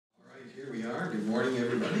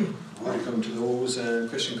welcome to those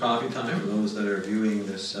Christian Coffee Time, those that are viewing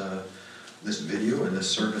this this video and this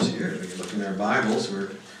service here. As we look in our Bibles,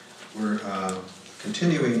 we're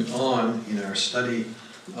continuing on in our study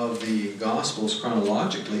of the Gospels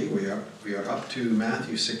chronologically. We are up to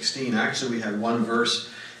Matthew 16. Actually, we have one verse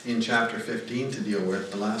in chapter 15 to deal with,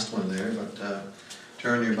 the last one there, but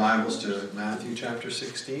turn your Bibles to Matthew chapter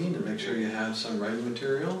 16 and make sure you have some writing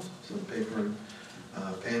material, some paper and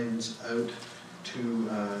pens out to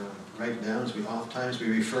write down. As oftentimes we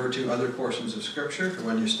refer to other portions of Scripture. For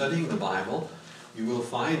when you're studying the Bible, you will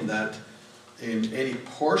find that in any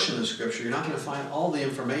portion of Scripture, you're not going to find all the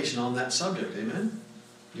information on that subject. Amen?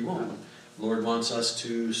 You won't. The Lord wants us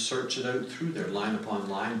to search it out through there, line upon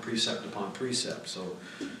line, precept upon precept. So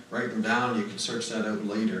write them down. You can search that out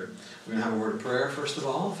later. We're going to have a word of prayer first of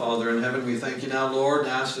all. Father in heaven, we thank you now, Lord, and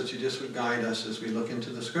ask that you just would guide us as we look into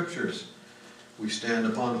the Scriptures. We stand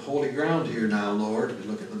upon holy ground here now, Lord. We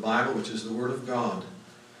look at the Bible, which is the Word of God.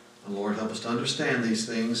 And Lord, help us to understand these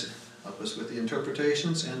things. Help us with the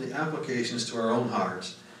interpretations and the applications to our own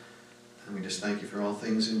hearts. And we just thank you for all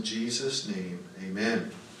things in Jesus' name. Amen.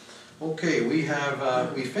 Okay, we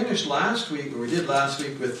finished last week, or we did last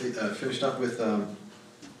week with finished up with the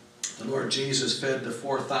Lord Jesus fed the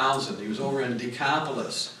 4,000. He was over in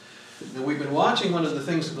Decapolis. And we've been watching. One of the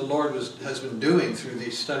things that the Lord has been doing through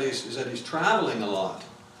these studies is that He's traveling a lot.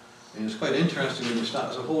 And it's quite interesting when you start.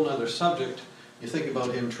 It's a whole other subject. You think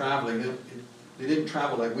about Him traveling. They didn't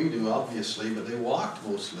travel like we do, obviously, but they walked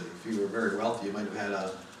mostly. If you were very wealthy, you might have had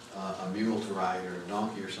a mule to ride or a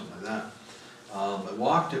donkey or something like that. But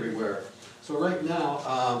walked everywhere. So right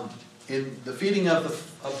now, in the feeding of the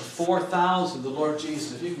 4,000, the Lord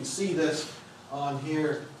Jesus, if you can see this on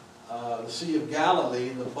here, the Sea of Galilee,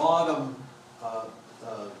 in the bottom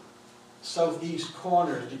southeast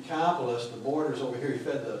corner of Decapolis, the borders over here, He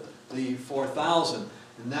fed the 4,000.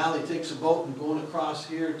 And now He takes a boat and going across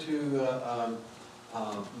here to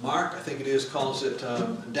Mark, I think it is, calls it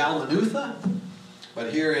Dalmanutha.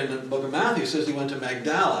 But here in the book of Matthew, it says He went to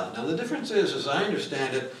Magdala. Now the difference is, as I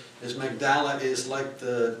understand it, is Magdala is like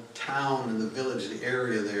the town and the village, the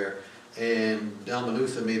area there. And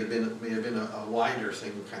Dalmanutha may have been a wider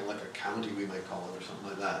thing, kind of like a county we might call it or something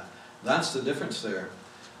like that. That's the difference there.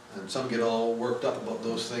 And some get all worked up about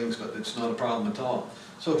those things, but it's not a problem at all.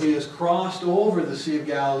 So He has crossed over the Sea of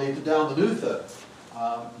Galilee to Dalmanutha,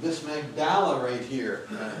 this Magdala right here.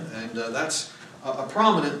 And that's a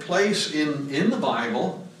prominent place in the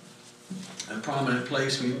Bible, a prominent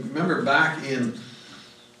place. We remember back in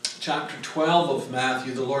chapter 12 of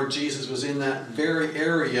Matthew, the Lord Jesus was in that very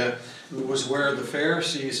area. It was where the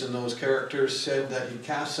Pharisees and those characters said that He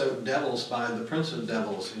casts out devils by the prince of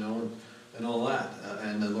devils, and all that.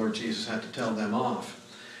 And the Lord Jesus had to tell them off.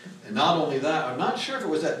 And not only that, I'm not sure if it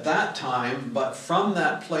was at that time, but from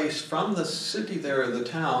that place, from the city there, the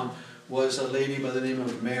town, was a lady by the name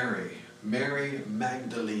of Mary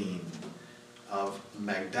Magdalene of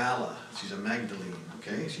Magdala. She's a Magdalene,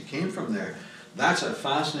 okay? She came from there. That's a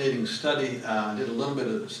fascinating study. I did a little bit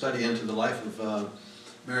of study into the life of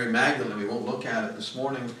Mary Magdalene. We won't look at it this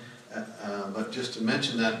morning, but just to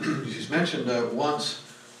mention that she's mentioned once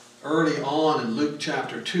early on in Luke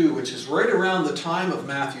chapter 2, which is right around the time of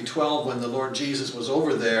Matthew 12 when the Lord Jesus was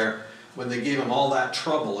over there, when they gave Him all that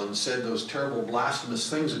trouble and said those terrible blasphemous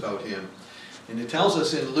things about Him. And it tells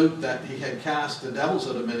us in Luke that He had cast the devils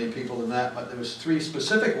out of many people in that, but there was 3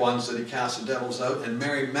 specific ones that He cast the devils out, and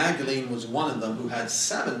Mary Magdalene was one of them, who had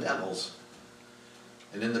 7 devils.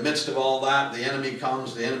 And in the midst of all that, the enemy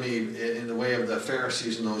comes, the enemy in the way of the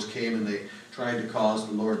Pharisees and those came, and they tried to cause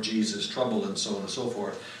the Lord Jesus trouble and so on and so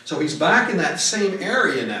forth. So He's back in that same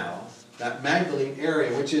area now, that Magdalene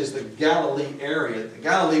area, which is the Galilee area.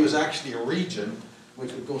 Galilee was actually a region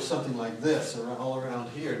which would go something like this, all around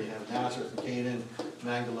here. And you have Nazareth and Canaan,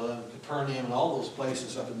 Magdala, Capernaum, and all those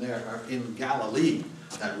places up in there are in Galilee,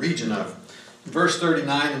 that region of. Verse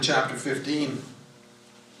 39 in chapter 15,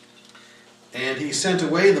 and He sent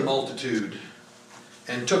away the multitude,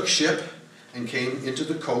 and took ship, and came into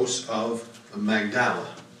the coast of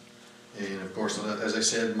Magdala. And of course, as I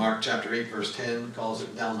said, Mark chapter 8, verse 10 calls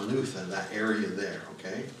it Dalmanutha, that area there,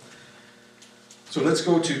 okay? So let's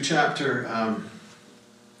go to chapter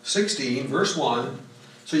 16, verse 1.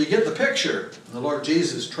 So you get the picture. The Lord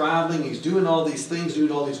Jesus traveling, He's doing all these things,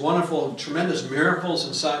 doing all these wonderful, tremendous miracles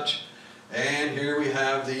and such. And here we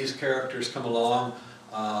have these characters come along.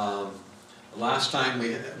 Last time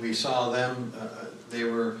we saw them, they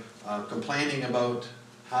were complaining about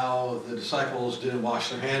how the disciples didn't wash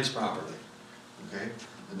their hands properly. Okay?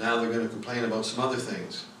 And now they're going to complain about some other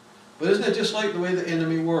things. But isn't it just like the way the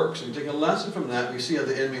enemy works? We take a lesson from that. We see how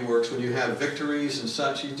the enemy works when you have victories and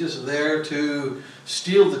such. He's just there to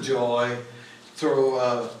steal the joy,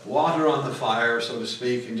 throw water on the fire, so to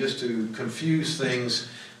speak, and just to confuse things.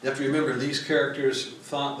 You have to remember, these characters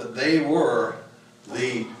thought that they were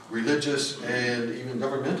the religious and even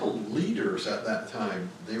governmental leaders at that time.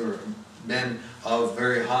 They were men of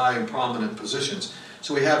very high and prominent positions.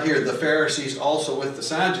 So we have here the Pharisees also with the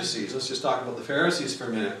Sadducees. Let's just talk about the Pharisees for a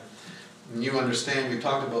minute. And you understand, we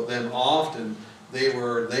talked about them often. They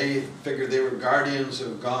figured they were guardians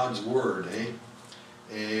of God's Word,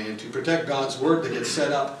 And to protect God's Word, they had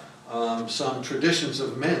set up some traditions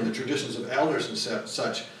of men, the traditions of elders and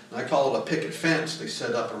such. And I call it a picket fence they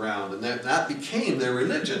set up around. And that became their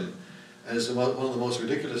religion. As one of the most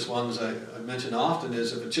ridiculous ones I mention often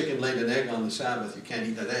is, if a chicken laid an egg on the Sabbath, you can't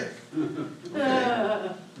eat that egg.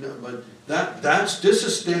 Okay? No, but this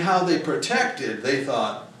is how they protected, they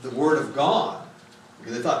thought, the Word of God.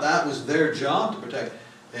 They thought that was their job to protect.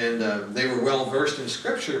 And they were well versed in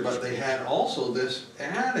Scripture, but they had also this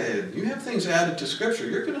added. You have things added to Scripture,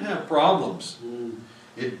 you're going to have problems.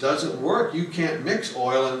 It doesn't work. You can't mix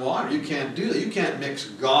oil and water. You can't do that. You can't mix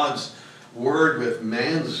God's Word with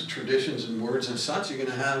man's traditions and words and such. You're going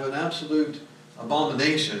to have an absolute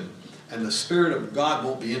abomination, and the Spirit of God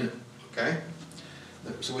won't be in it. Okay?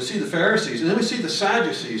 So we see the Pharisees, and then we see the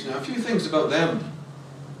Sadducees. Now, a few things about them.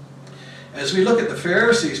 As we look at the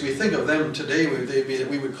Pharisees, we think of them today,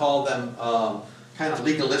 we would call them kind of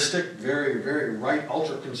legalistic, very, very right,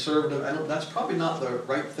 ultra-conservative. That's probably not the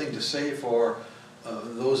right thing to say for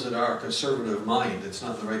those that are conservative mind. It's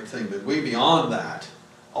not the right thing, but way beyond that,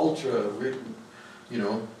 ultra,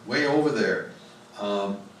 way over there.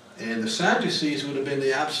 And the Sadducees would have been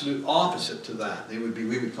the absolute opposite to that. They would be,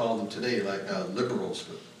 we would call them today like liberals,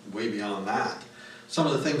 but way beyond that. Some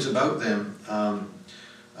of the things about them,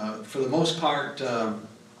 for the most part,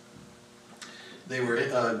 they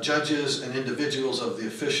were judges and individuals of the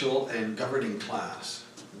official and governing class.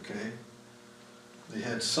 Okay, they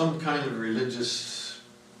had some kind of religious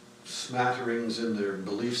smatterings in their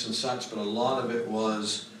beliefs and such, but a lot of it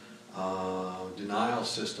was denial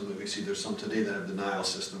system. We see there's some today that have denial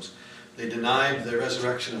systems. They denied the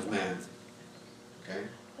resurrection of man. Okay,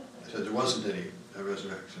 they said there wasn't any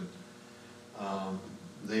resurrection.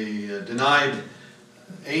 They denied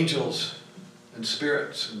angels and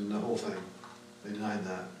spirits and the whole thing. They denied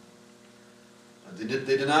that.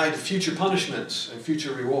 They denied future punishments and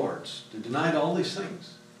future rewards. They denied all these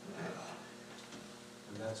things.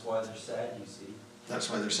 And that's why they're sad, you see. That's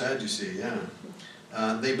why they're sad, you see, yeah.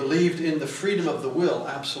 They believed in the freedom of the will,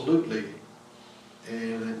 absolutely.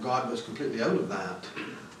 And God was completely out of that.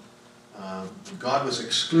 God was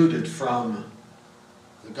excluded from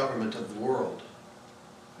the government of the world.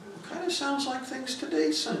 Kind of sounds like things today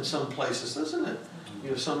in some places, doesn't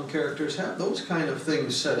it? Some characters have those kind of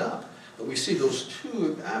things set up. But we see those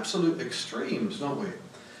two absolute extremes, don't we?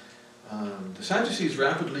 The Sadducees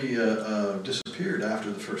rapidly disappeared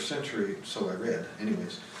after the first century, so I read,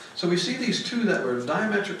 anyways. So we see these two that were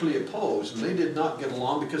diametrically opposed, and they did not get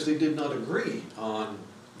along because they did not agree on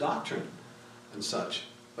doctrine and such.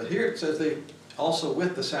 But here it says they also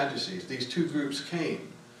with the Sadducees, these two groups came.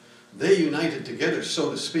 They united together,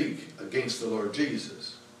 so to speak, against the Lord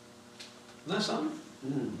Jesus. Isn't that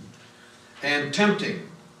something? And tempting,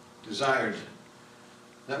 desired.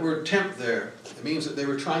 That word tempt there, it means that they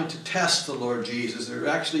were trying to test the Lord Jesus. They're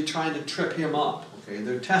actually trying to trip him up. Okay,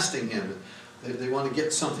 they're testing him. They want to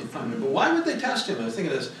get something from him. But why would they test him? I was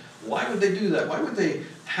thinking of this. Why would they do that? Why would they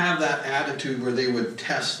have that attitude where they would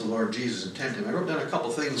test the Lord Jesus and tempt him? I wrote down a couple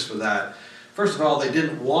things for that. First of all, they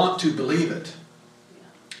didn't want to believe it.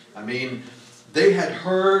 I mean, they had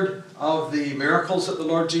heard of the miracles that the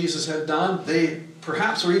Lord Jesus had done. They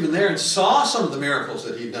perhaps were even there and saw some of the miracles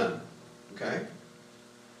that he'd done. Okay?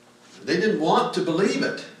 They didn't want to believe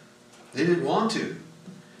it. They didn't want to.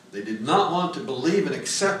 They did not want to believe and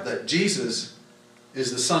accept that Jesus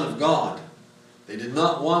is the Son of God. They did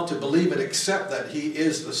not want to believe and accept that he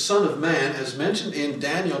is the Son of Man, as mentioned in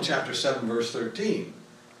Daniel chapter 7, verse 13.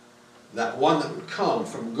 That one that would come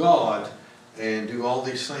from God and do all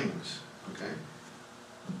these things. Okay?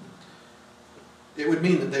 It would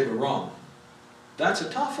mean that they were wrong. That's a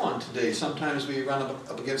tough one today. Sometimes we run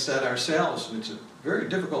up against that ourselves, and it's a very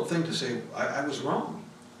difficult thing to say, I was wrong.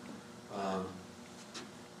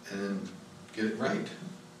 And get it right.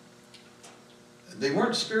 They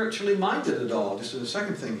weren't spiritually minded at all. This is the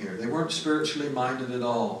second thing here. They weren't spiritually minded at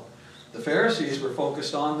all. The Pharisees were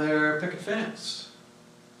focused on their picket fence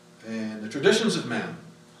and the traditions of men.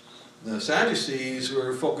 The Sadducees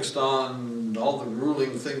were focused on all the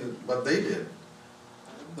ruling thing, what they did.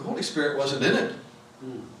 the Holy Spirit wasn't in it.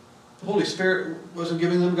 The Holy Spirit wasn't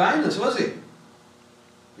giving them guidance, was He?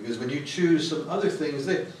 Because when you choose some other things,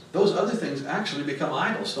 those other things actually become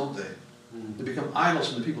idols, don't they? They become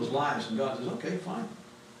idols in the people's lives. And God says, okay, fine.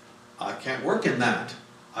 I can't work in that.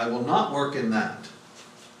 I will not work in that.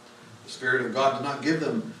 The Spirit of God did not give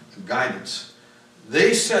them guidance.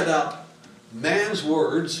 They set up man's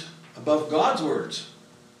words above God's words.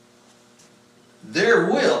 Their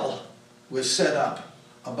will was set up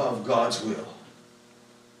above God's will.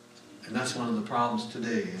 And that's one of the problems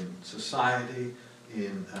today in society,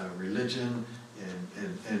 in religion,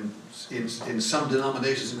 and in some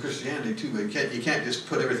denominations in Christianity too. But you can't just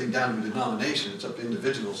put everything down to a denomination. It's up to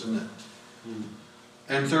individuals, isn't it?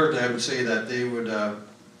 And thirdly, I would say that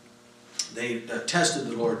they tested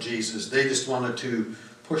the Lord Jesus. They just wanted to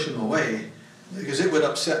push Him away because it would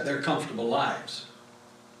upset their comfortable lives.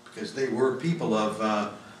 Because they were people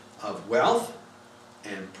of wealth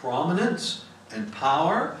and prominence and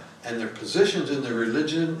power, and their positions in the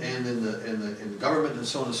religion and in the government and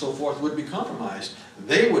so on and so forth would be compromised.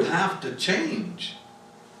 They would have to change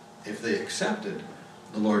if they accepted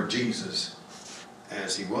the Lord Jesus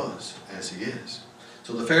as He was, as He is.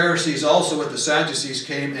 So the Pharisees also with the Sadducees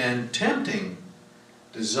came and tempting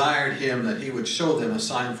desired Him that He would show them a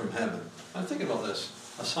sign from heaven. Now think about this,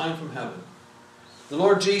 a sign from heaven. The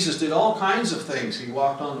Lord Jesus did all kinds of things. He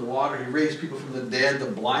walked on the water, He raised people from the dead, the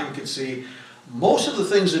blind could see. Most of the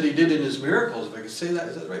things that He did in His miracles, if I could say that,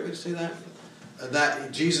 is that the right way to say that?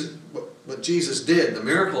 What Jesus did, the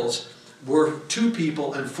miracles, were 2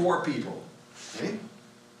 people and 4 people. Okay?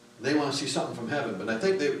 They want to see something from heaven, but I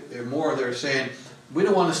think they're saying, we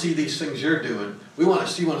don't want to see these things you're doing. We want to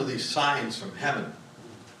see one of these signs from heaven.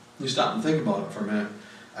 You stop and think about it for a minute.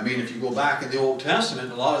 I mean, if you go back in the Old Testament,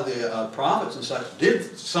 a lot of the prophets and such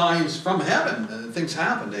did signs from heaven, and things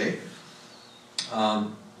happened, eh?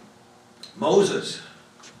 Moses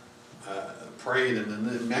prayed, and then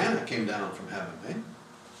the manna came down from heaven,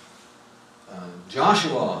 eh?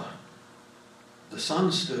 Joshua, the sun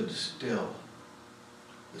stood still.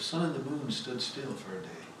 The sun and the moon stood still for a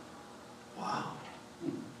day. Wow.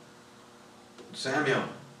 Samuel,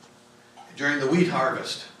 during the wheat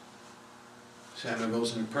harvest, Samuel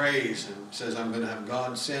goes and prays and says, I'm going to have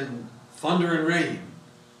God send thunder and rain.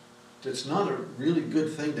 It's not a really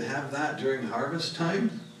good thing to have that during harvest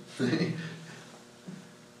time.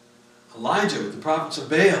 Elijah with the prophets of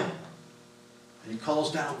Baal, and he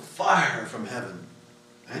calls down fire from heaven.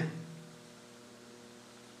 Eh?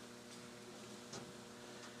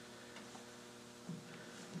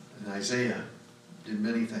 And Isaiah did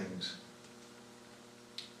many things.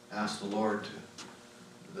 Asked the Lord to,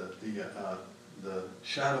 the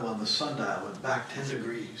shadow on the sundial went back 10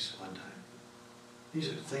 degrees one time. These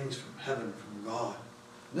are things from heaven, from God.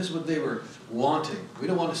 And this is what they were wanting. We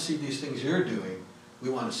don't want to see these things you're doing. We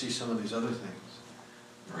want to see some of these other things.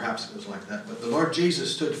 Perhaps it was like that. But the Lord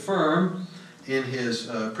Jesus stood firm in His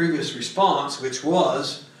previous response, which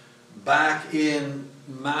was back in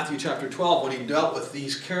Matthew chapter 12 when He dealt with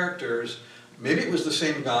these characters. Maybe it was the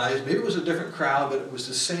same guys, maybe it was a different crowd, but it was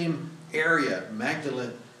the same area,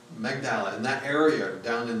 Magdala, in that area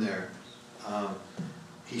down in there.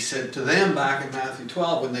 He said to them back in Matthew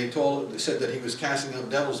 12 when they said that He was casting out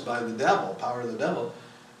devils by the devil, power of the devil,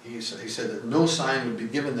 he said that no sign would be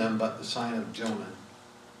given them but the sign of Jonah.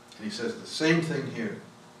 And He says the same thing here.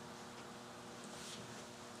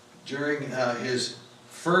 During His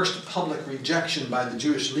first public rejection by the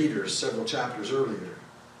Jewish leaders several chapters earlier,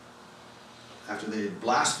 after they had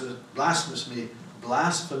blasphemously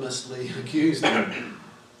accused Him,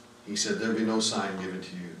 He said, there'll be no sign given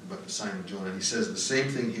to you but the sign of Jonah. And He says the same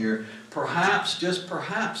thing here. Perhaps, just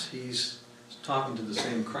perhaps, He's talking to the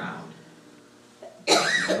same crowd.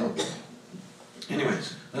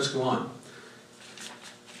 Anyways, let's go on.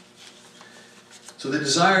 So they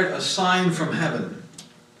desired a sign from heaven.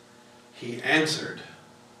 He answered.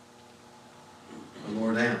 The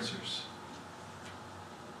Lord answers.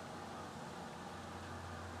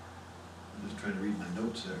 I'm just trying to read my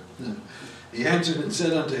notes there. He answered and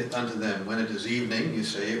said unto them, when it is evening, you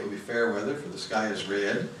say it will be fair weather, for the sky is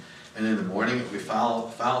red. And in the morning it will be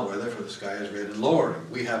foul weather, for the sky is red and lowering.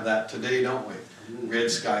 We have that today, don't we?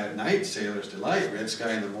 Red sky at night, sailors delight. Red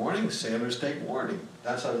sky in the morning, sailors take warning.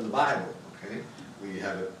 That's out of the Bible, okay? We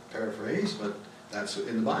have it paraphrased, but that's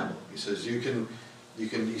in the Bible. He says he's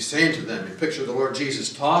saying to them, you picture the Lord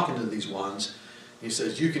Jesus talking to these ones. He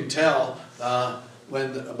says, you can tell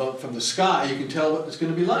from the sky, you can tell what it's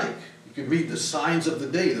going to be like. You can read the signs of the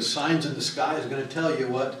day. The signs in the sky is going to tell you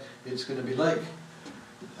what it's going to be like.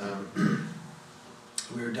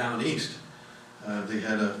 We were down east. They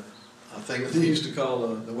had a thing that they used to call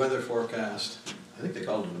the weather forecast. I think they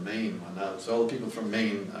called it the Maine one. Now, it's all the people from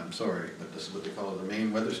Maine, I'm sorry, but this is what they call it, the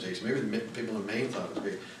Maine weather station. Maybe the people in Maine thought it would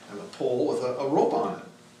be have a pole with a rope on it,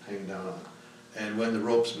 hanging down on it. And when the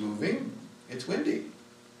rope's moving, it's windy.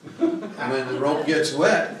 And when the rope gets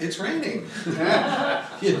wet, it's raining.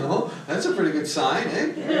 You know, that's a pretty good sign,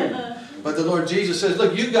 eh? But the Lord Jesus says,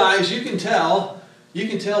 look, you guys, you can tell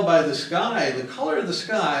by the sky, the color of the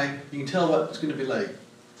sky, you can tell what it's going to be like.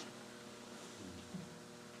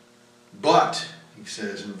 But, he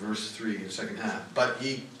says in verse 3, in the second half,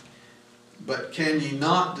 but can ye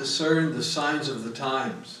not discern the signs of the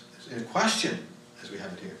times? It's a question, as we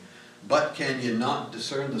have it here. But can ye not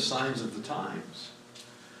discern the signs of the times?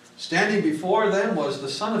 Standing before them was the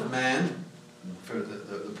Son of Man. For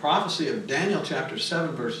the prophecy of Daniel chapter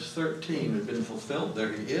 7 verses 13 had been fulfilled.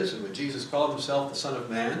 There he is. And when Jesus called himself the Son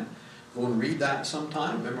of Man, go and read that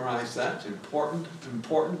sometime. Memorize that. It's an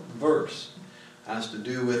important verse. It has to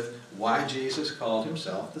do with why Jesus called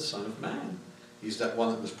himself the Son of Man. He's that one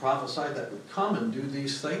that was prophesied that would come and do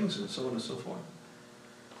these things and so on and so forth.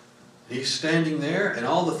 He's standing there, and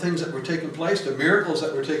all the things that were taking place, the miracles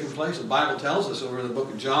that were taking place, the Bible tells us over in the book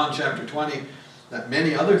of John chapter 20 that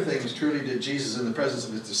many other things truly did Jesus in the presence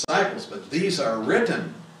of his disciples, but these are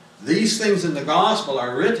written. These things in the gospel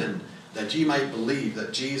are written that ye might believe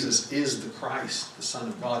that Jesus is the Christ, the Son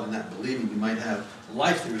of God, and that believing you might have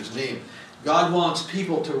life through his name. God wants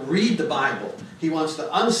people to read the Bible. He wants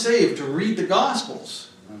the unsaved to read the Gospels.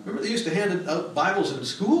 Remember they used to hand out Bibles in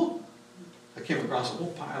school? I came across a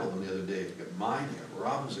whole pile of them the other day. I got mine, I got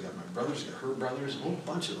Robin's, I got my brother's, I got her brother's, a whole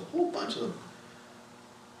bunch of them.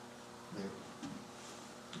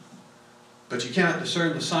 But you cannot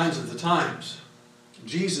discern the signs of the times.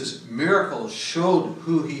 Jesus' miracles showed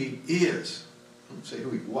who he is. I don't say who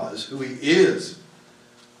he was, who he is.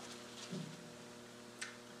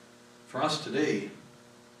 For us today,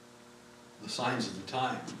 the signs of the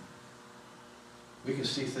time, we can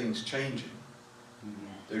see things changing.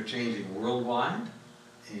 They're changing worldwide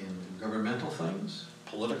in governmental things,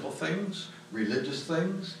 political things, religious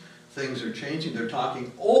things. Things are changing. They're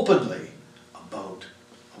talking openly about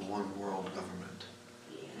a one world government.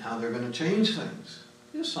 How they're going to change things.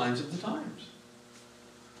 They're signs of the times.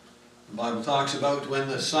 The Bible talks about when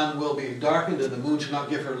the sun will be darkened and the moon shall not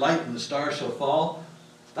give her light and the stars shall fall.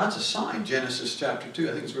 That's a sign. Genesis chapter 2,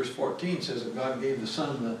 I think it's verse 14, says that God gave the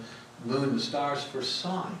sun and the moon and the stars for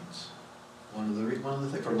signs. One of the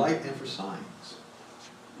things, for light and for signs.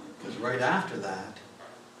 Because right after that,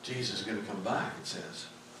 Jesus is going to come back, it says.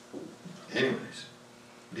 Anyways,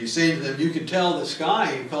 but he's saying to them, you can tell the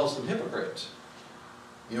sky, he calls them hypocrites.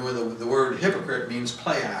 You know, the word hypocrite means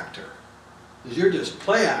play actor. Because you're just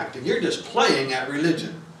play acting, you're just playing at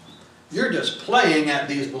religion. You're just playing at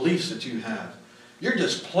these beliefs that you have. You're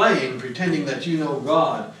just playing, pretending that you know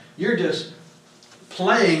God. You're just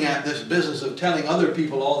playing at this business of telling other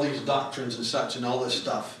people all these doctrines and such and all this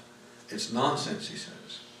stuff. It's nonsense, he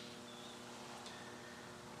says.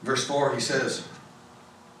 Verse 4, he says,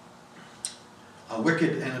 a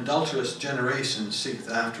wicked and adulterous generation seeketh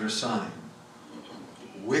after a sign.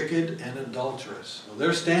 Wicked and adulterous. Well,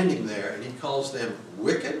 they're standing there, and he calls them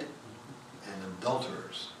wicked and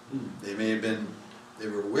adulterers. They may have been, they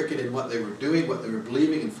were wicked in what they were doing, what they were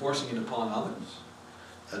believing, and forcing it upon others.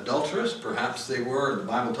 Adulterous, perhaps they were, the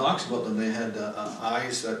Bible talks about them, they had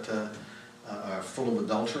eyes that are full of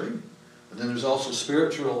adultery. But then there's also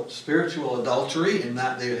spiritual adultery, in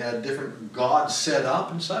that they had different gods set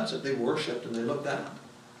up and such that they worshipped and they looked at.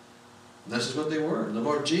 And this is what they were. And the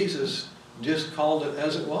Lord Jesus just called it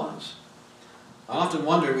as it was. I often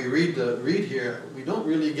wonder, we read here, we don't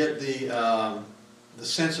really get the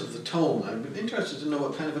sense of the tone. I'd be interested to know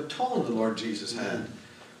what kind of a tone the Lord Jesus had.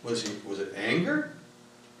 Was it anger?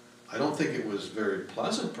 I don't think it was very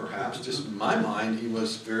pleasant, perhaps. Just in my mind, he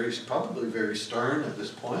was probably very stern at this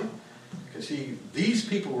point. Because these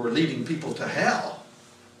people were leading people to hell,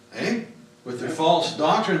 with their false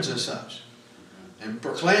doctrines and such. And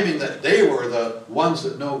proclaiming that they were the ones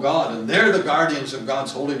that know God, and they're the guardians of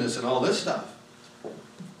God's holiness and all this stuff.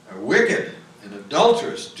 A wicked and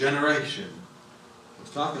adulterous generation.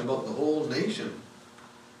 It's talking about the whole nation.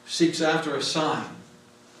 Seeks after a sign.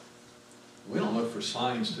 We don't look for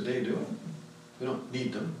signs today, do we? We don't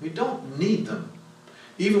need them. We don't need them.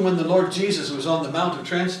 Even when the Lord Jesus was on the Mount of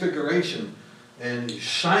Transfiguration, and he's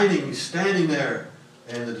shining, he's standing there,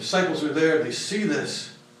 and the disciples are there, they see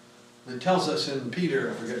this. And it tells us in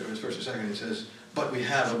Peter, I forget if it's first or second, he says, but we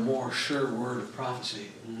have a more sure word of prophecy.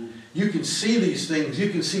 You can see these things, you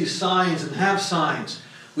can see signs and have signs.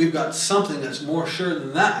 We've got something that's more sure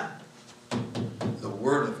than that. The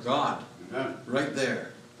Word of God. Right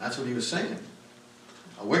there. That's what he was saying.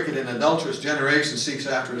 A wicked and adulterous generation seeks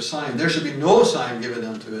after a sign. There should be no sign given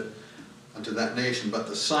unto that nation, but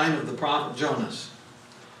the sign of the prophet Jonas.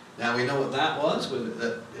 Now we know what that was.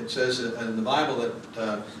 That it says in the Bible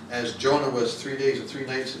that as Jonah was 3 days and 3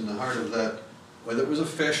 nights in the heart of that, whether it was a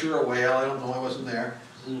fish or a whale, I don't know, I wasn't there.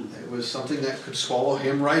 It was something that could swallow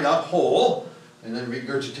him right up whole and then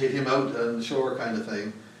regurgitate him out on the shore kind of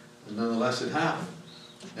thing. And nonetheless it happened.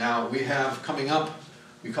 Now we have coming up,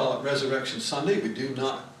 we call it Resurrection Sunday. We do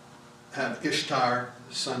not have Ishtar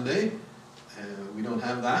Sunday. We don't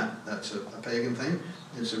have that. That's a pagan thing.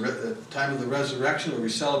 It's the time of the resurrection where we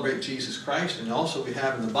celebrate Jesus Christ. And also we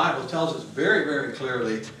have in the Bible, it tells us very, very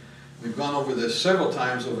clearly, we've gone over this several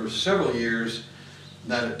times over several years,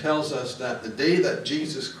 that it tells us that the day that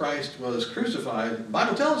Jesus Christ was crucified, the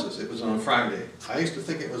Bible tells us it was on a Friday. I used to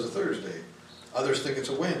think it was a Thursday. Others think it's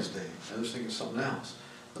a Wednesday. Others think it's something else.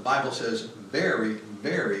 The Bible says very,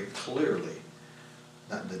 very clearly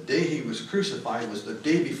that the day he was crucified was the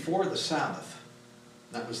day before the Sabbath.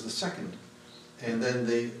 That was the second. And then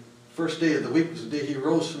the first day of the week was the day he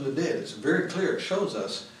rose from the dead. It's very clear. It shows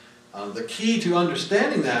us. The key to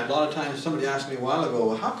understanding that, a lot of times somebody asked me a while ago,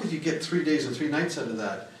 well, how could you get 3 days and 3 nights out of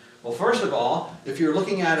that? Well, first of all, if you're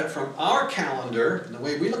looking at it from our calendar, and the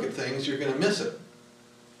way we look at things, you're going to miss it.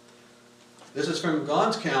 This is from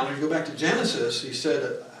God's calendar. You go back to Genesis, he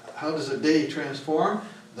said, how does a day transform?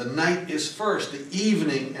 The night is first, the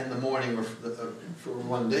evening and the morning were for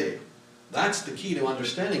one day. That's the key to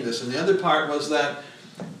understanding this. And the other part was that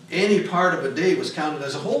any part of a day was counted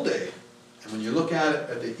as a whole day. And when you look at it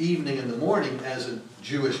at the evening and the morning as a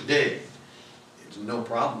Jewish day, it's no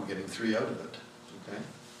problem getting 3 out of it. Okay?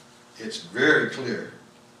 It's very clear.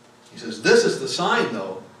 He says, this is the sign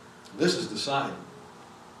though. This is the sign.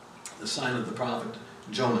 The sign of the prophet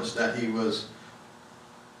Jonas, that he was...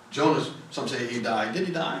 Jonas, some say he died. Did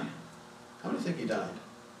he die? How do you think he died?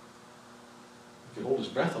 He could hold his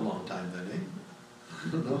breath a long time then, eh?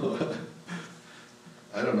 I don't know.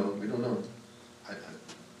 I don't know. We don't know.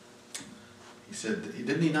 He said,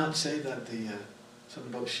 didn't he not say that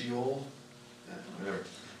something about Sheol? Whatever.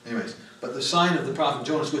 Anyways, but the sign of the prophet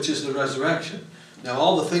Jonas, which is the resurrection. Now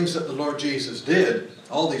all the things that the Lord Jesus did,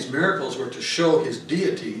 all these miracles were to show his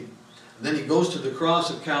deity. And then he goes to the cross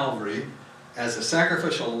of Calvary as a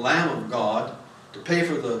sacrificial Lamb of God to pay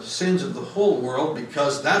for the sins of the whole world,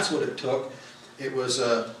 because that's what it took. It was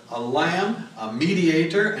a lamb, a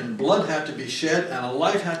mediator, and blood had to be shed and a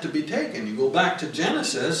life had to be taken. You go back to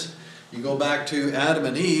Genesis, you go back to Adam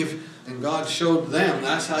and Eve, and God showed them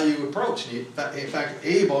that's how you approach. In fact,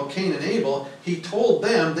 Cain and Abel, he told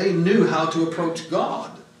them they knew how to approach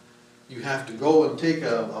God. You have to go and take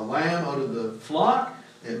a lamb out of the flock.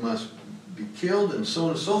 It must be killed and so on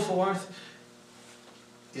and so forth.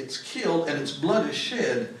 It's killed and its blood is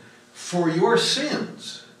shed for your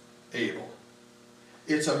sins, Abel.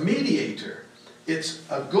 It's a mediator. It's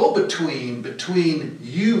a go-between between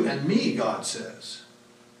you and me, God says.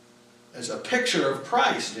 As a picture of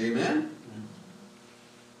Christ, amen?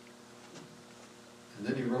 And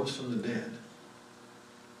then he rose from the dead.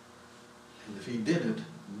 And if he didn't,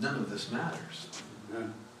 none of this matters.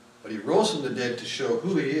 Amen. But he rose from the dead to show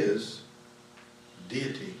who he is,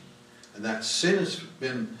 deity, and that sin has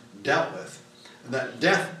been dealt with, and that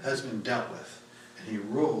death has been dealt with. And he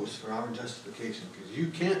rose for our justification, because you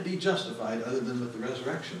can't be justified other than with the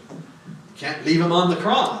resurrection. You can't leave him on the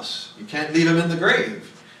cross. You can't leave him in the grave.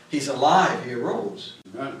 He's alive. He arose.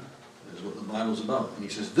 Amen. That's what the Bible's about. And he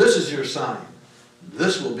says, this is your sign.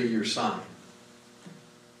 This will be your sign.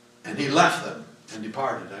 And he left them and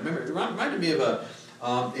departed. I remember, it reminded me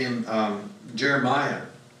of in Jeremiah.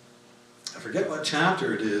 I forget what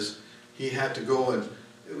chapter it is. He had to go, and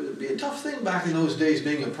it would be a tough thing back in those days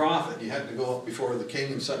being a prophet. You had to go up before the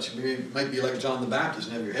king and such. It might be like John the Baptist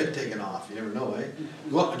and have your head taken off. You never know, eh?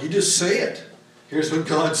 Go up and you just say it. Here's what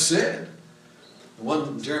God said. The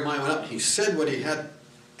one Jeremiah went up, he said what he had,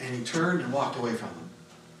 and he turned and walked away from them.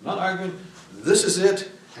 Not arguing, this is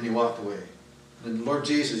it, and he walked away. And the Lord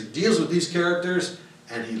Jesus deals with these characters,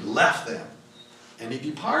 and he left them, and he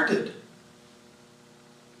departed.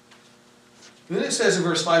 And then it says in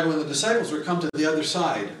verse 5, when the disciples were come to the other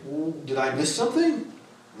side, did I miss something?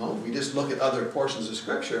 No, we just look at other portions of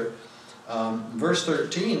Scripture. Verse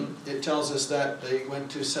 13, it tells us that they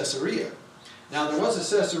went to Caesarea. Now there was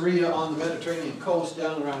a Caesarea on the Mediterranean coast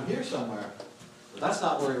down around here somewhere. But that's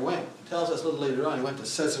not where he went. It tells us a little later on he went to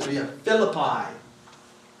Caesarea Philippi,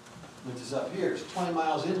 which is up here. It's 20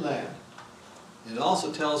 miles inland. It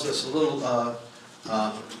also tells us a little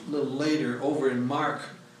later over in Mark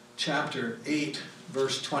chapter 8,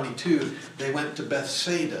 verse 22, they went to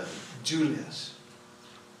Bethsaida, Julius.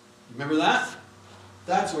 Remember that?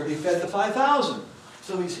 That's where he fed the 5,000.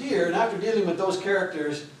 So he's here, and after dealing with those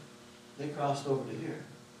characters, they crossed over to here.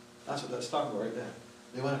 That's what that's talking about right there.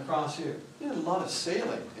 They went across here. They did a lot of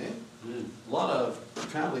sailing, eh? A lot of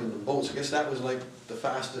traveling in the boats. I guess that was like the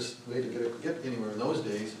fastest way to get anywhere in those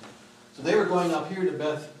days. So they were going up here to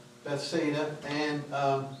Bethsaida, and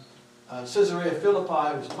Caesarea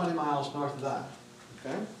Philippi was 20 miles north of that.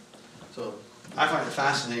 Okay? So I find it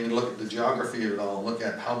fascinating to look at the geography of it all, and look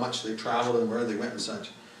at how much they traveled and where they went and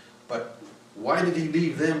such. But why did he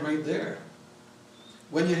leave them right there?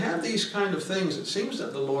 When you have these kind of things, it seems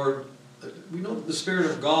that the Lord, we know that the Spirit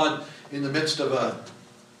of God in the midst of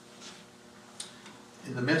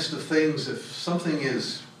things, if something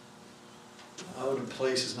is out of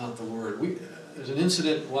place is not the word. There's an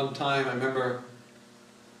incident one time, I remember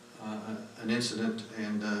an incident,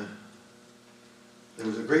 and there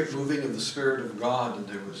was a great moving of the Spirit of God, and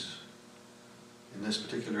there was, in this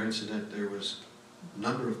particular incident, there was a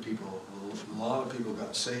number of people, a lot of people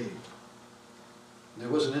got saved. There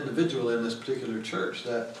was an individual in this particular church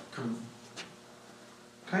that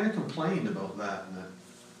kind of complained about that,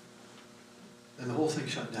 and the whole thing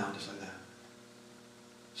shut down just like that.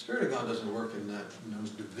 The Spirit of God doesn't work in that, in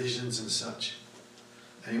those divisions and such.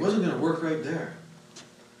 And he wasn't going to work right there.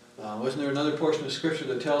 Wasn't there another portion of Scripture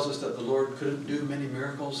that tells us that the Lord couldn't do many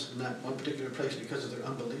miracles in that one particular place because of their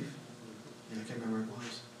unbelief? Yeah, I can't remember where it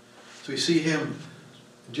was. So you see him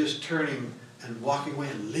just turning and walking away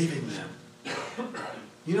and leaving them.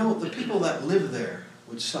 You know, the people that live there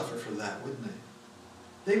would suffer for that, wouldn't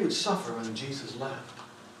they? They would suffer when Jesus left.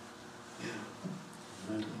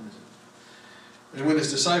 Yeah. And when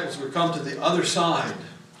his disciples were come to the other side,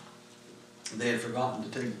 they had forgotten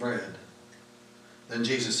to take bread. Then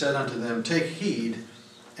Jesus said unto them, Take heed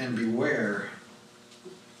and beware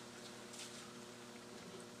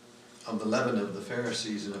of the leaven of the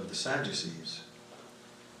Pharisees and of the Sadducees.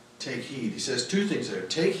 Take heed. He says two things there.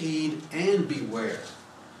 Take heed and beware.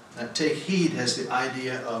 That take heed has the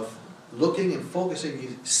idea of looking and focusing.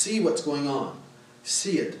 You see what's going on.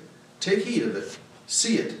 See it. Take heed of it.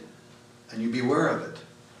 See it. And you beware of it.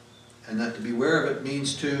 And that to beware of it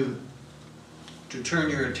means to turn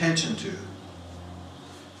your attention to.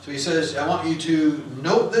 So he says, I want you to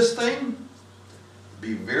note this thing,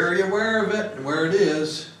 be very aware of it, and where it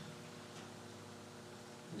is,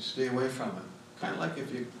 you stay away from it. Kind of like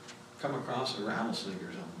if you come across a rattlesnake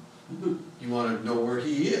or something. You want to know where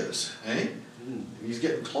he is, eh? If he's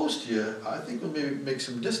getting close to you, I think we'll maybe make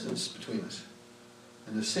some distance between us.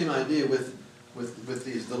 And the same idea with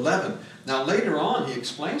the leaven. Now later on he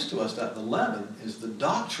explains to us that the leaven is the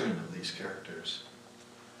doctrine of these characters.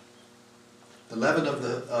 The leaven of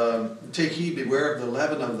the, take heed, beware of the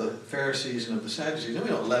leaven of the Pharisees and of the Sadducees. And we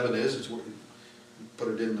know what leaven is. It's where you put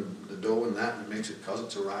it in the dough and that, and it makes it cause it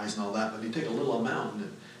to rise and all that. But you take a little amount,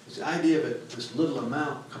 and it's the idea of it, this little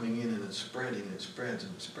amount coming in and it's spreading, and it spreads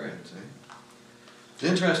and it spreads. Eh? It's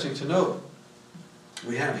interesting to note.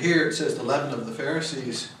 We have here, it says the leaven of the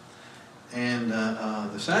Pharisees and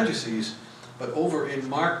the Sadducees. But over in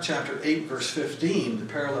Mark chapter 8, verse 15, the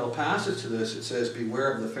parallel passage to this, it says,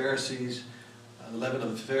 Beware of the Pharisees, the leaven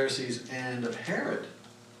of the Pharisees and of Herod.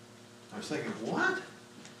 I was thinking, what?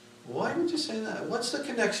 Why would you say that? What's the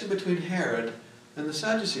connection between Herod and the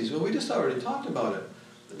Sadducees? Well, we just already talked about it.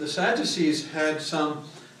 The Sadducees had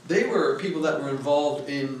they were people that were involved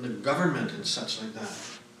in the government and such like that.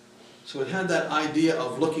 So it had that idea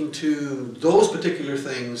of looking to those particular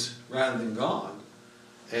things rather than God.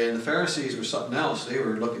 And the Pharisees were something else. They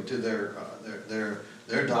were looking to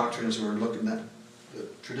their doctrines, were looking at the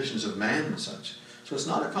traditions of man and such. So it's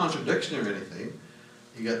not a contradiction or anything.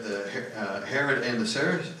 You got the Herod and the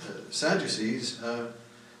Sadducees.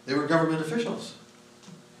 They were government officials,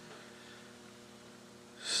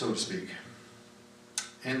 so to speak.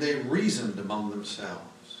 And they reasoned among themselves.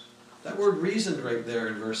 That word reasoned right there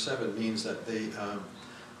in verse 7 means that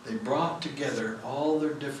they brought together all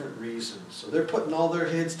their different reasons. So they're putting all their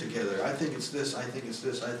heads together. I think it's this, I think it's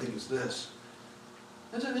this, I think it's this.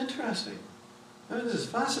 Isn't that interesting? I mean, this is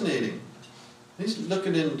fascinating. He's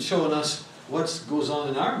looking and showing us what goes on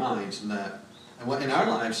in our minds and that. And what in our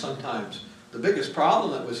lives sometimes. The biggest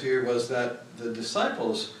problem that was here was that the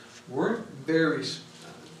disciples weren't very,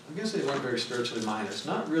 I guess they weren't very spiritually minded. It's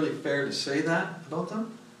not really fair to say that about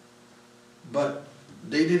them. But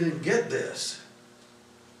they didn't get this.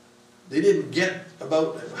 They didn't get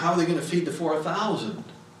about how they're going to feed the 4,000.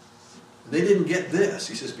 They didn't get this.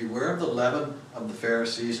 He says, Beware of the leaven of the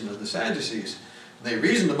Pharisees and of the Sadducees. And they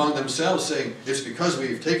reasoned among themselves, saying, It's because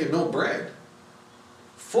we've taken no bread.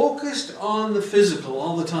 Focused on the physical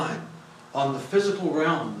all the time. On the physical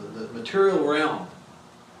realm, the material realm.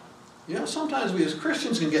 You know, sometimes we as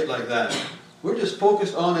Christians can get like that. We're just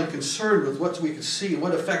focused on and concerned with what we can see and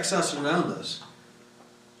what affects us around us.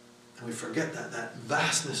 And we forget that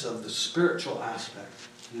vastness of the spiritual aspect,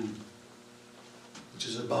 which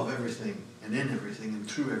is above everything and in everything and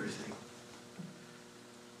through everything.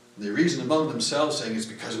 And they reason among themselves, saying it's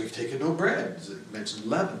because we've taken no bread. It mentions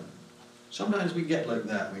leaven. Sometimes we get like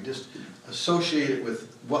that. We just associate it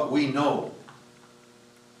with what we know.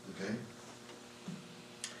 Okay?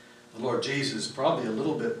 The Lord Jesus, probably a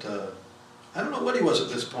little bit, I don't know what he was at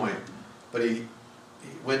this point, but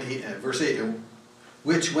verse 8,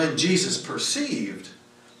 which when Jesus perceived,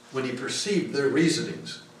 when he perceived their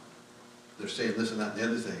reasonings, they're saying this and that and the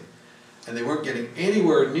other thing, and they weren't getting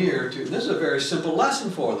anywhere near to, this is a very simple lesson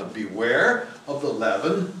for them. Beware of the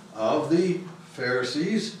leaven of the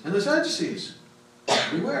Pharisees and the Sadducees.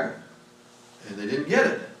 Beware. And they didn't get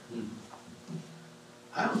it.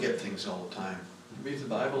 I don't get things all the time. You read the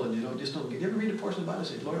Bible and you ever read a portion of the Bible and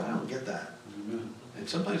say, Lord, I don't get that. And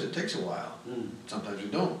sometimes it takes a while. Sometimes you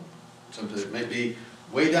don't. Sometimes it may be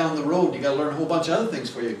way down the road and you got to learn a whole bunch of other things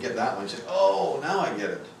before you get that one. You say, oh, now I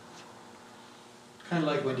get it. Kind of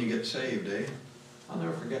like when you get saved, eh? I'll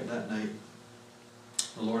never forget that night.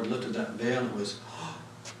 The Lord lifted that veil and it was,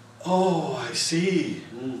 oh, I see.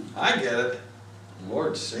 I get it. The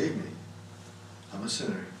Lord saved me. I'm a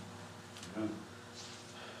sinner.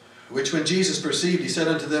 Which when Jesus perceived, he said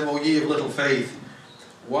unto them, O ye of little faith,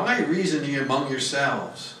 why reason ye among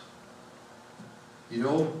yourselves? You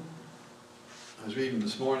know, I was reading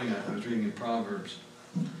this morning, I was reading in Proverbs,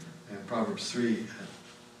 and Proverbs 3, it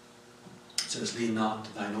says, lean not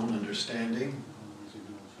to thine own understanding.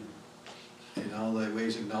 In all thy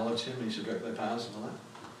ways acknowledge him, and he shall direct thy paths and all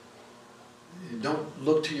that. You don't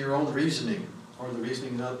look to your own reasoning or the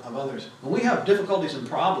reasoning of others. When we have difficulties and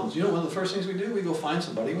problems, you know, one of the first things we do, we go find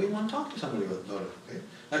somebody, we want to talk to somebody about it. Okay?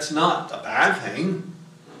 That's not a bad thing.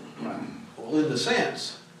 Well, in the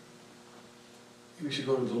sense, we should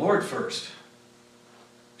go to the Lord first.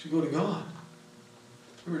 We should go to God.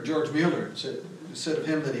 Remember George Mueller said of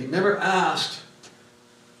him that he never asked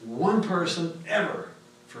one person ever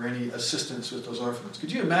for any assistance with those orphans.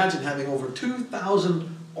 Could you imagine having over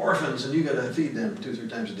 2,000 orphans and you got to feed them 2 or 3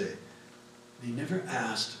 times a day? And he never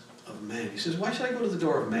asked of man. He says, why should I go to the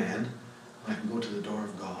door of man when I can go to the door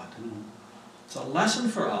of God? It's a lesson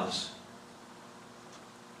for us.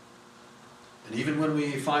 And even when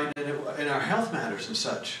we find in our health matters and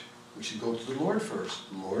such, we should go to the Lord first.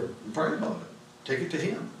 Lord, and pray about it. Take it to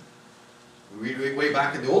him. We read way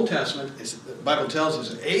back in the Old Testament, the Bible tells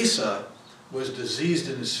us that Asa was diseased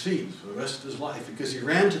in his feet for the rest of his life because he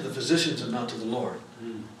ran to the physicians and not to the Lord.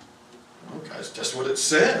 Okay, it's just what it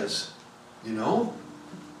says, you know?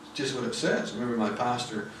 It's just what it says. I remember my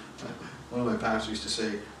pastor, one of my pastors used to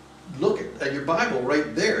say, look at your Bible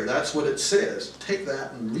right there. That's what it says. Take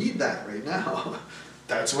that and read that right now.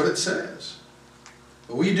 That's what it says.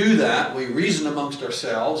 But we do that. We reason amongst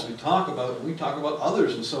ourselves. We talk about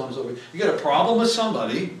others and so on and so forth. You got a problem with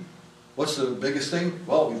somebody. What's the biggest thing?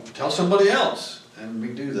 Well, we tell somebody else, and we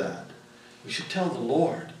do that. We should tell the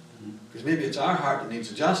Lord, because maybe it's our heart that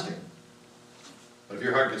needs adjusting. But if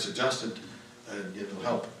your heart gets adjusted, it'll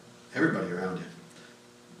help everybody around you.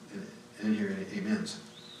 And in here, amens.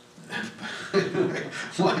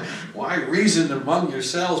 Why reason among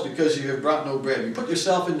yourselves because you have brought no bread? You put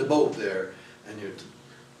yourself in the boat there, and you're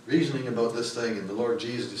reasoning about this thing, and the Lord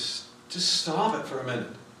Jesus, just stop it for a minute.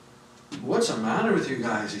 What's the matter with you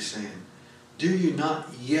guys, he's saying. Do you not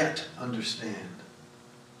yet understand?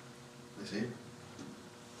 You see?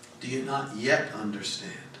 Do you not yet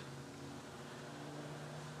understand?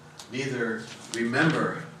 Neither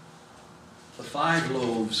remember the 5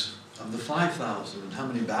 loaves of the 5,000 and how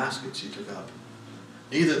many baskets you took up.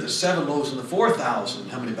 Neither the 7 loaves and the 4,000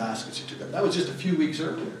 and how many baskets you took up. That was just a few weeks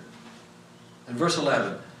earlier. And verse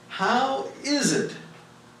 11, how is it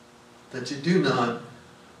that you do not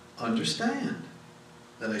understand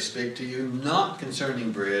that I spake to you not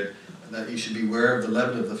concerning bread, and that you should beware of the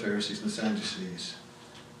leaven of the Pharisees and the Sadducees?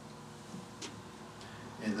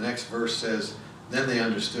 And the next verse says, then they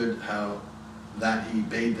understood how that he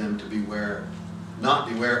bade them to beware, not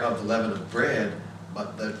beware of the leaven of bread,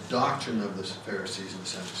 but the doctrine of the Pharisees and the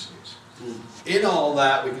Sadducees. In all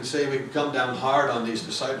that, we can come down hard on these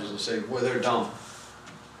disciples and say, well, they're dumb.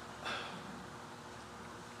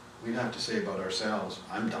 We'd have to say about ourselves,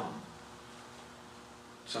 I'm dumb.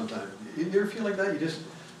 Sometimes, you ever feel like that? You just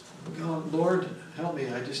go, Lord, help me,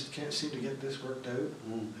 I just can't seem to get this worked out.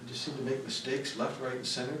 I just seem to make mistakes left, right, and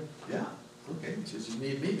center. Yeah, okay, he says, you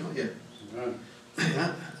need me, don't you?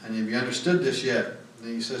 Yeah. And have you understood this yet?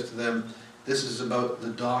 And he says to them, This is about the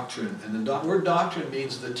doctrine. And the word doctrine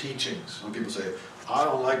means the teachings. When people say, I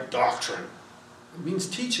don't like doctrine, it means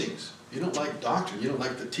teachings. You don't like doctrine, you don't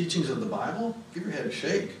like the teachings of the Bible? Give your head a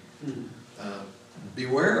shake.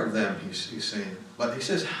 Beware of them, he's saying. But he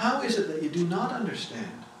says, how is it that you do not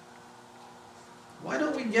understand? Why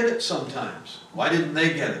don't we get it sometimes? Why didn't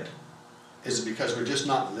they get it? Is it because we're just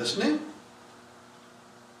not listening?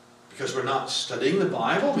 Because we're not studying the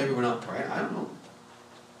Bible? Maybe we're not praying? I don't know.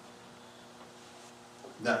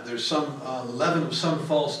 That there's some leaven of some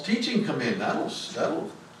false teaching come in. That'll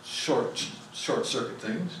short circuit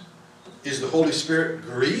things. Is the Holy Spirit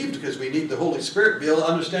grieved? Because we need the Holy Spirit to be able to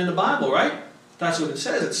understand the Bible, right? That's what it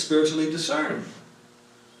says. It's spiritually discerned.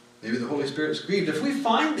 Maybe the Holy Spirit's grieved. If we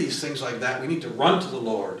find these things like that, we need to run to the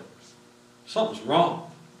Lord. Something's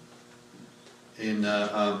wrong.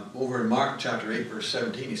 Over in Mark chapter 8, verse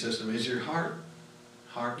 17, he says to them, is your heart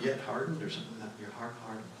yet hardened? Or something like that. Your heart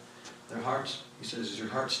hardened. Their hearts, he says, is your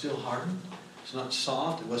heart still hardened? It's not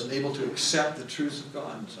soft. It wasn't able to accept the truths of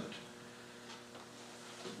God and such.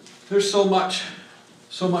 There's so much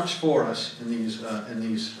for us in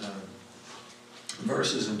these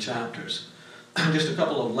verses and chapters. Just a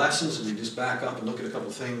couple of lessons, and we just back up and look at a couple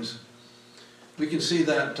of things. We can see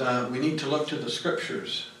that we need to look to the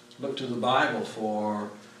Scriptures, look to the Bible for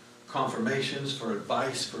confirmations, for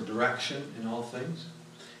advice, for direction in all things.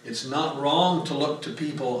 It's not wrong to look to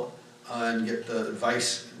people and get the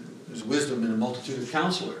advice. There's wisdom in a multitude of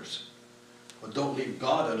counselors. But don't leave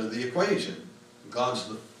God out of the equation. God's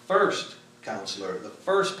the first counselor, the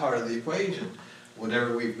first part of the equation.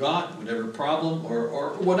 Whatever we've got, whatever problem,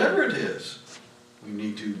 or whatever it is, we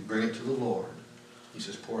need to bring it to the Lord. He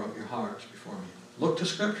says, pour out your hearts before me. Look to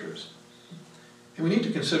Scriptures. And we need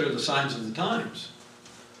to consider the signs of the times,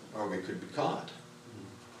 or we could be caught.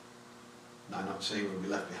 I'm not saying we'll be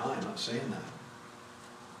left behind. I'm not saying that.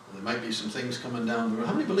 There might be some things coming down the road.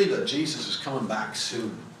 How many believe that Jesus is coming back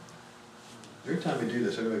soon? Every time we do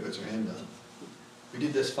this, everybody puts their hand up. We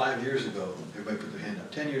did this 5 years ago. Everybody put their hand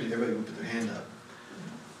up. 10 years ago, everybody would put their hand up.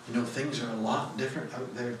 You know, things are a lot different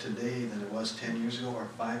out there today than it was 10 years ago or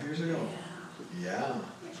 5 years ago. Yeah.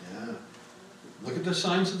 Look at the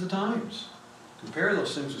signs of the times. Compare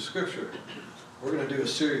those things with Scripture. We're going to do a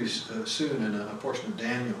series soon in a portion of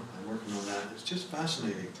Daniel. I'm working on that. It's just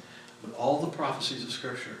fascinating. But all the prophecies of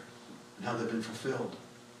Scripture and how they've been fulfilled.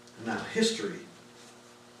 And now history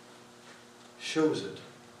shows it.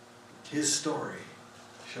 His story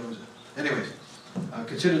shows it. Anyways,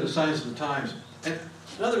 consider the signs of the times. And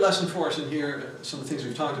another lesson for us in here, some of the things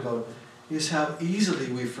we've talked about, is how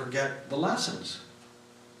easily we forget the lessons.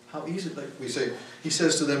 How easily, like we say, he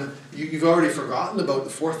says to them, you've already forgotten about the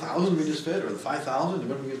 4,000 we just fed, or the 5,000,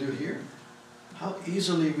 what are we going to do here? How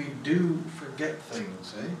easily we do forget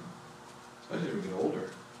things, eh? Especially as we get older.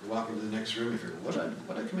 You walk into the next room, you figure, what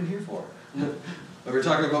did I come in here for? But we're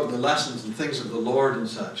talking about the lessons and things of the Lord and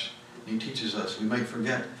such. And he teaches us. We might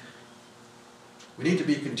forget. We need to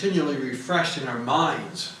be continually refreshed in our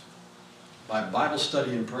minds by Bible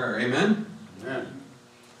study and prayer. Amen? Amen.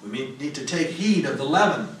 We need to take heed of the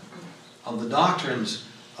leaven, of the doctrines,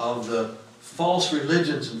 of the false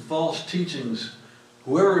religions and false teachings,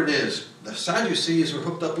 whoever it is. The Sadducees are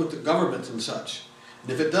hooked up with the government and such.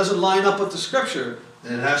 And if it doesn't line up with the Scripture,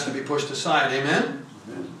 then it has to be pushed aside. Amen?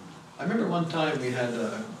 Amen. I remember one time we had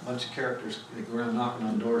a bunch of characters go around knocking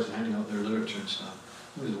on doors and handing out their literature and stuff.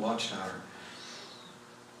 It was a watchtower.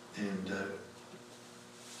 And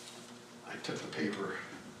I took the paper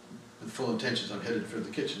with full intentions. I'm headed for the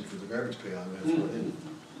kitchen for the garbage pail. I'm going to throw it in.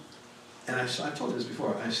 And I told you this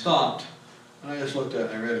before. I stopped and I just looked at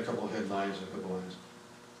it. I read a couple of headlines and a couple of lines.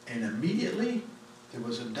 And immediately there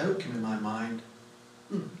was a doubt came in my mind.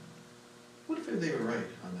 What if they were right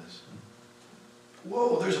on this?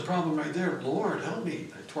 Whoa, there's a problem right there. Lord, help me.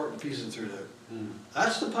 I tore it to pieces and threw it out.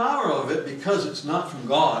 That's the power of it, because it's not from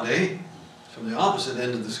God, eh? It's from the opposite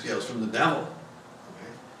end of the scale. It's from the devil.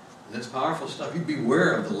 Okay? And it's powerful stuff. You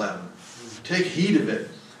beware of the leaven. Take heed of it.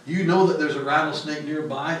 You know that there's a rattlesnake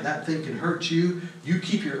nearby. That thing can hurt you. You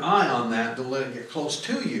keep your eye on that. Don't let it get close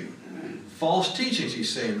to you. False teachings,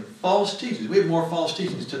 he's saying. False teachings. We have more false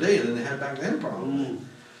teachings today than they had back then, probably.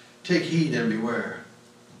 Take heed and beware.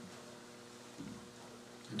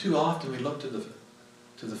 And too often we look to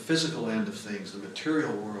the physical end of things, the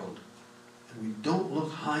material world, and we don't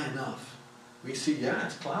look high enough. We see, yeah,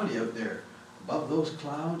 it's cloudy out there. Above those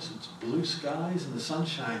clouds, it's blue skies and the sun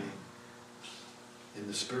shining. In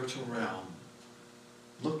the spiritual realm,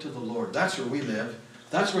 look to the Lord. That's where we live.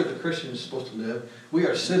 That's where the Christian is supposed to live. We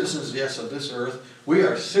are citizens, yes, of this earth. We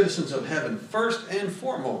are citizens of heaven first and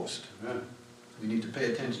foremost. Amen. We need to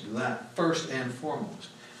pay attention to that first and foremost.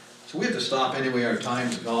 So we have to stop anyway, our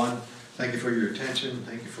time's gone. Thank you for your attention,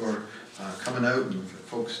 thank you for coming out and for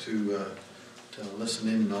folks to listen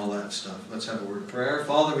in and all that stuff. Let's have a word of prayer.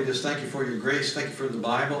 Father, we just thank you for your grace, thank you for the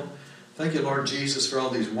Bible. Thank you, Lord Jesus, for all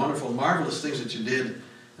these wonderful, marvelous things that you did.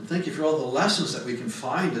 And thank you for all the lessons that we can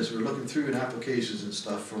find as we're looking through in applications and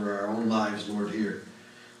stuff for our own lives, Lord, here.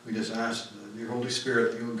 We just ask your Holy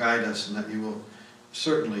Spirit that you will guide us and that you will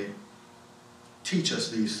certainly teach us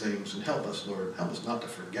these things and help us, Lord. Help us not to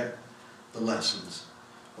forget the lessons.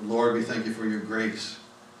 But Lord, we thank you for your grace.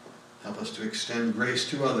 Help us to extend grace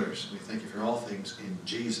to others. We thank you for all things in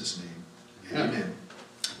Jesus' name. Amen.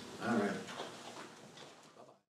 All right.